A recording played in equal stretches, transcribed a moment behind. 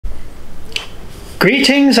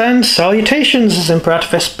Greetings and salutations, this is Imperator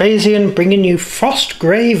Vespasian bringing you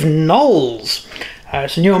Frostgrave Gnolls.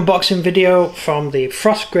 It's a new unboxing video from the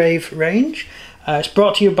Frostgrave range. It's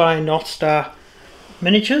brought to you by North Star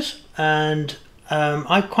Miniatures, and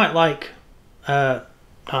I quite like North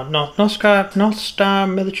Star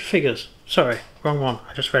Military Figures. Sorry, wrong one,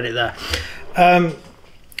 I just read it there.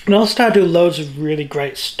 North Star do loads of really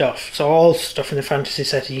great stuff, so all stuff in the fantasy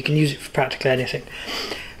setting, you can use it for practically anything.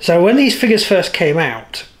 So when these figures first came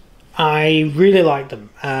out, I really liked them.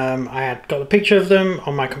 I had got a picture of them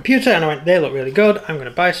on my computer and I went, they look really good, I'm going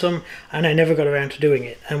to buy some, and I never got around to doing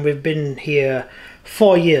it. And we've been here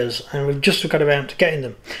 4 years and we've just got around to getting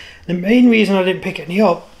them. The main reason I didn't pick any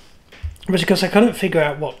up was because I couldn't figure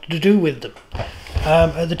out what to do with them.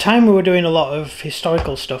 At the time we were doing a lot of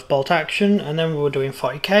historical stuff, bolt action, and then we were doing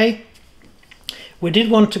 40k. We did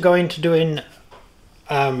want to go into doing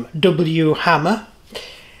W Hammer,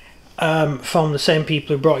 from the same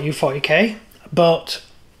people who brought you 40k, but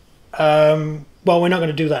well, we're not going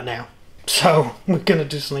to do that now, so we're going to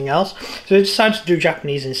do something else. So we decided to do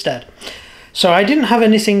Japanese instead. So I didn't have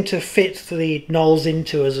anything to fit the Gnolls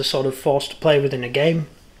into as a sort of force to play within a game,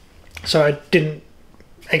 so I didn't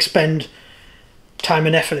expend time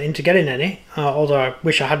and effort into getting any, although I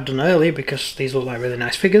wish I had done early because these look like really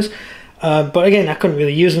nice figures. But again, I couldn't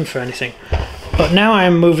really use them for anything. But now I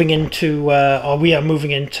am moving into, or we are moving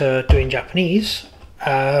into doing Japanese.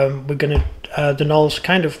 We're going to, the Gnolls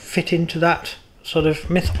kind of fit into that sort of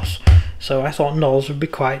mythos. So I thought Gnolls would be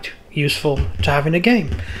quite useful to have in a game.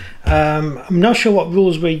 I'm not sure what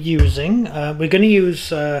rules we're using. We're going to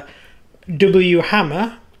use W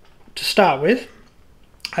Hammer to start with.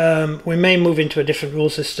 We may move into a different rule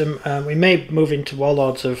system. We may move into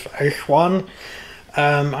Warlords of H1.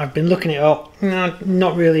 I've been looking it up.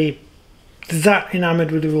 Not really that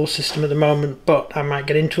enamoured with the rule system at the moment, but I might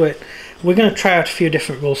get into it. We're going to try out a few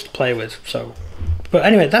different rules to play with. So, but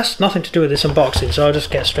anyway, that's nothing to do with this unboxing, so I'll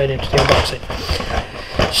just get straight into the unboxing.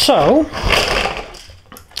 So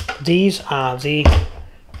these are the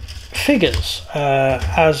figures.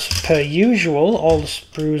 As per usual, all the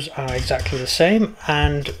sprues are exactly the same,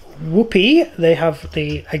 and whoopee, they have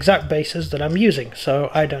the exact bases that I'm using,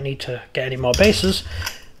 so I don't need to get any more bases.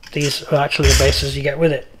 These are actually the bases you get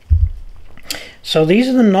with it. So these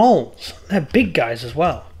are the Gnolls. They're big guys as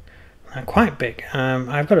well. They're quite big.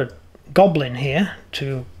 I've got a goblin here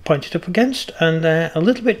to point it up against, and they're a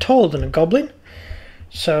little bit taller than a goblin.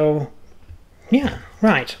 So yeah,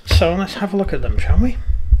 right, so let's have a look at them, shall we?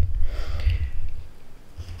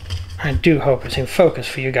 I do hope it's in focus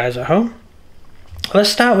for you guys at home. Let's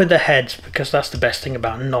start with the heads, because that's the best thing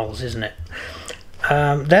about Gnolls, isn't it?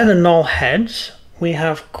 They're the Gnoll heads. We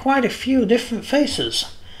have quite a few different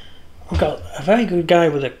faces. We've got a very good guy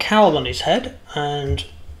with a cowl on his head and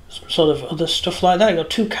some sort of other stuff like that. We've got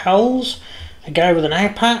two cowls, a guy with an eye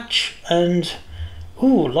patch, and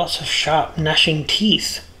ooh, lots of sharp gnashing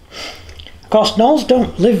teeth. Of course, Gnolls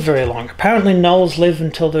don't live very long. Apparently Gnolls live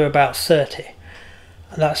until they're about 30.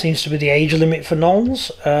 And that seems to be the age limit for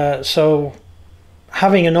Gnolls. So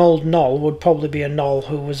having an old Gnoll would probably be a Gnoll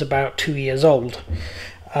who was about 2 years old.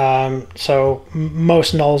 So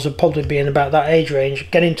most Gnolls would probably be in about that age range.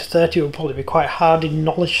 Getting to 30 would probably be quite hard in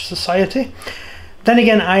Gnollish society. Then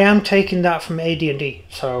again, I am taking that from AD&D,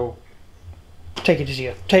 so take it as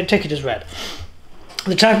you take it as read.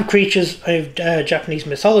 The type of creatures of Japanese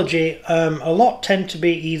mythology, a lot tend to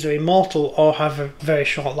be either immortal or have a very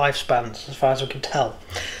short lifespans, as far as we can tell.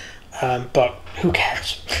 But who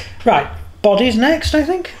cares? Right, bodies next, I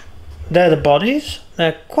think. They're the bodies.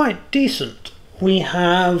 They're quite decent. We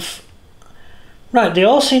have, right, they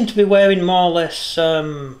all seem to be wearing more or less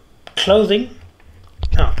clothing.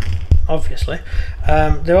 Oh, obviously.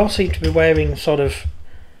 They all seem to be wearing sort of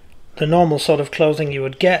the normal sort of clothing you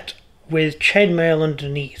would get, with chainmail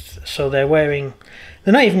underneath. So they're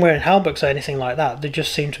not even wearing halberds or anything like that. They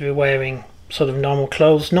just seem to be wearing sort of normal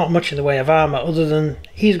clothes, not much in the way of armour, other than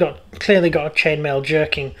he's clearly got a chainmail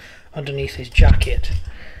jerking underneath his jacket.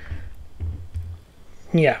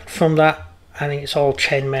 Yeah, from that, I think it's all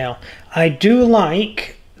chainmail. I do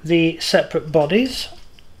like the separate bodies.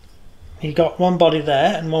 You got one body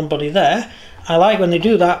there and one body there. I like when they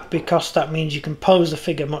do that because that means you can pose the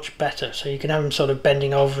figure much better. So you can have him sort of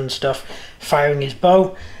bending over and stuff, firing his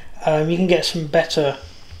bow. You can get some better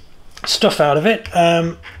stuff out of it.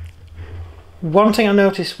 One thing I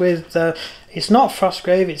noticed with, it's not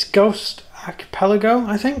Frostgrave, it's Ghost Archipelago,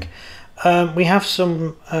 I think. We have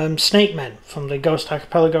some snake men from the Ghost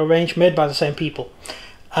Archipelago range made by the same people,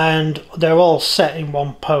 and they're all set in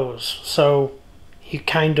one pose, so you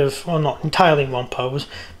kind of, well, not entirely in one pose,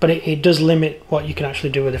 but it does limit what you can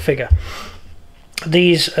actually do with a figure.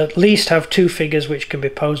 these at least have two figures which can be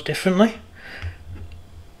posed differently.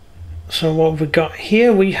 So what have we got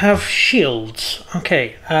here? We have shields.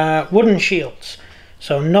 Okay, wooden shields.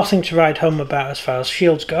 So nothing to write home about as far as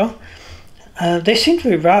shields go. They seem to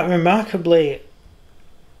be remarkably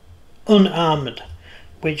unarmoured,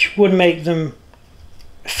 which would make them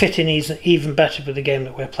fit in even better with the game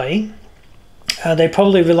that we're playing. They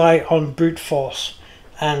probably rely on brute force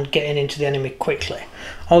and getting into the enemy quickly.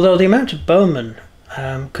 Although the amount of bowmen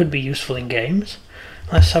could be useful in games.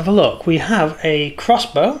 Let's have a look. We have a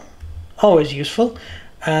crossbow, always useful,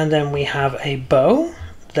 and then we have a bow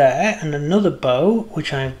there and another bow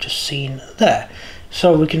which I've just seen there.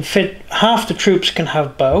 So we can fit, half the troops can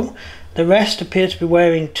have bow, the rest appear to be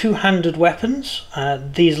wearing two-handed weapons.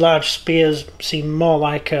 These large spears seem more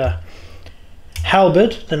like a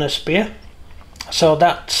halberd than a spear. So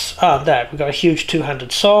that's, there, we've got a huge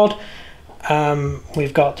two-handed sword,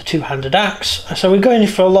 we've got the two-handed axe, so we're going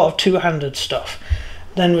for a lot of two-handed stuff.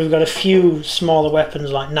 Then we've got a few smaller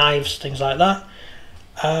weapons like knives, things like that.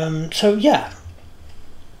 So yeah,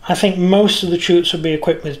 I think most of the troops will be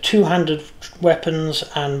equipped with two-handed weapons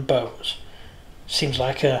and bows. Seems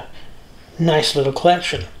like a nice little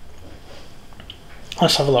collection.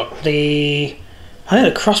 Let's have a look. I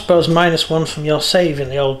think the crossbow's -1 from your save in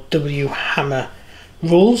the old W hammer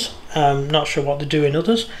rules. Not sure what they do in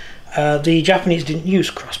others. The Japanese didn't use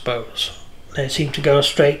crossbows. They seem to go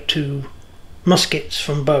straight to muskets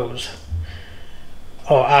from bows,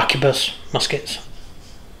 or arquebus muskets.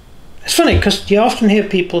 It's funny because you often hear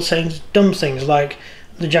people saying dumb things like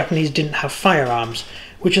the Japanese didn't have firearms,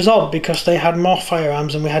 which is odd because they had more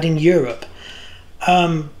firearms than we had in Europe.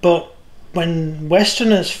 But when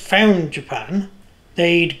Westerners found Japan,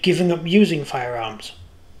 they'd given up using firearms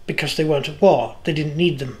because they weren't at war. They didn't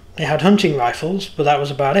need them. They had hunting rifles, but that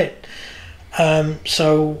was about it.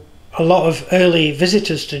 So a lot of early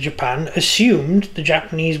visitors to Japan assumed the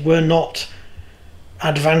Japanese were not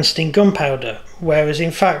advanced in gunpowder, whereas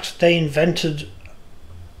in fact they invented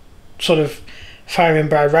sort of firing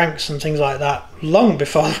by ranks and things like that long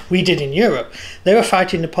before we did in Europe. They were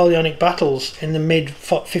fighting Napoleonic battles in the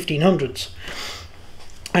mid-1500s,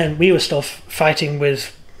 and we were still fighting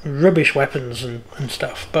with rubbish weapons and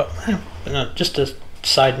stuff. But just a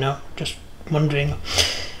side note, just wondering.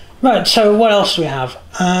 Right, so what else do we have?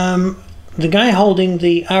 The guy holding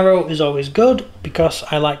the arrow is always good because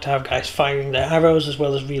I like to have guys firing their arrows as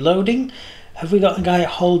well as reloading. Have we got a guy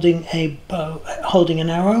holding a bow, holding an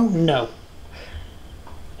arrow? No.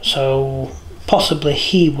 So possibly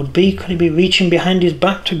he would be. Could he be reaching behind his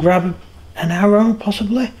back to grab an arrow?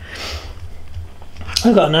 Possibly.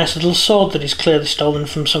 I've got a nice little sword that is clearly stolen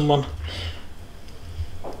from someone.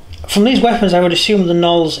 From these weapons I would assume the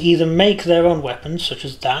Gnolls either make their own weapons, such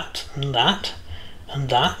as that and that and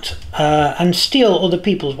that, and steal other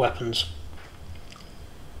people's weapons.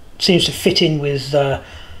 Seems to fit in with the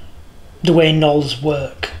way Gnolls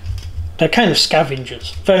work. They're kind of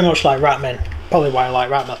scavengers, very much like ratmen. Probably why I like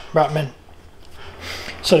ratmen.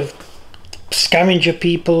 Sort of scavenger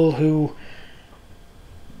people who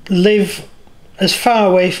live as far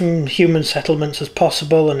away from human settlements as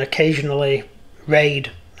possible and occasionally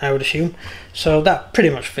raid, I would assume. So that pretty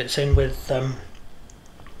much fits in with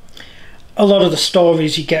a lot of the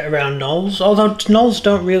stories you get around Gnolls, although Gnolls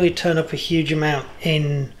don't really turn up a huge amount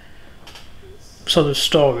in sort of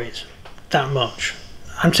stories, that much.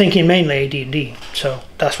 I'm thinking mainly AD&D, so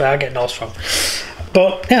that's where I get Gnolls from.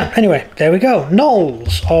 But yeah, anyway, there we go.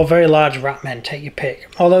 Gnolls, or very large rat men, take your pick.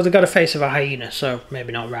 Although they've got a face of a hyena, so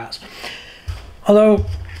maybe not rats. Although,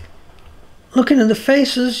 looking at the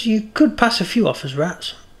faces, you could pass a few off as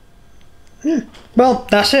rats. Well,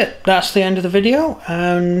 that's it. That's the end of the video,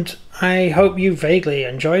 and I hope you vaguely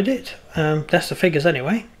enjoyed it. That's the figures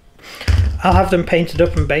anyway. I'll have them painted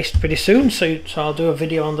up and based pretty soon, so I'll do a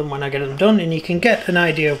video on them when I get them done, and you can get an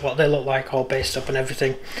idea of what they look like all based up and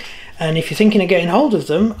everything. And if you're thinking of getting hold of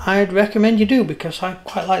them, I'd recommend you do, because I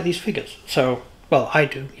quite like these figures. So, well, I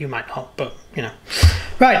do, you might not, but you know.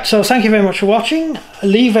 Right, so thank you very much for watching.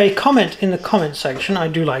 Leave a comment in the comment section. I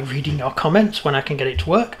do like reading your comments when I can get it to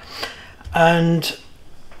work. And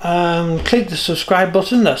click the subscribe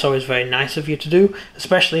button. That's always very nice of you to do,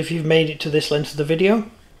 especially if you've made it to this length of the video.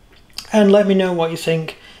 And let me know what you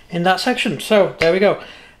think in that section. So there we go.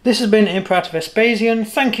 This has been Imperator Vespasian.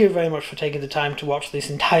 Thank you very much for taking the time to watch this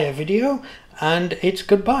entire video, and it's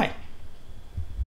goodbye.